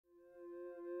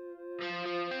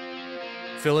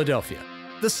Philadelphia,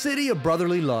 the city of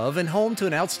brotherly love and home to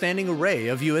an outstanding array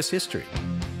of U.S. history.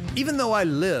 Even though I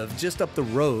lived just up the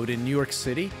road in New York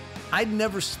City, I'd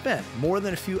never spent more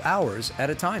than a few hours at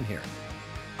a time here.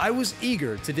 I was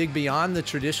eager to dig beyond the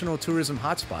traditional tourism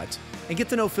hotspots and get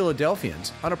to know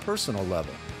Philadelphians on a personal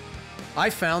level. I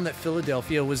found that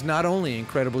Philadelphia was not only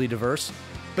incredibly diverse,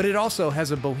 but it also has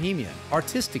a bohemian,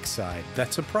 artistic side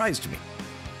that surprised me.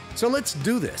 So let's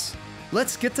do this.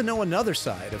 Let's get to know another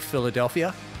side of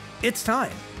Philadelphia. It's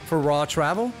time for Raw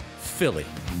Travel Philly.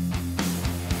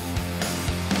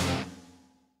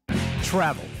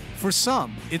 Travel. For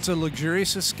some, it's a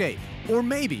luxurious escape, or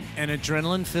maybe an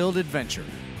adrenaline-filled adventure.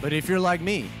 But if you're like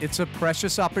me, it's a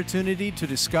precious opportunity to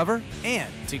discover and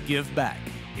to give back.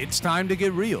 It's time to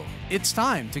get real. It's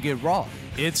time to get raw.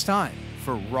 It's time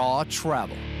for Raw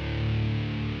Travel.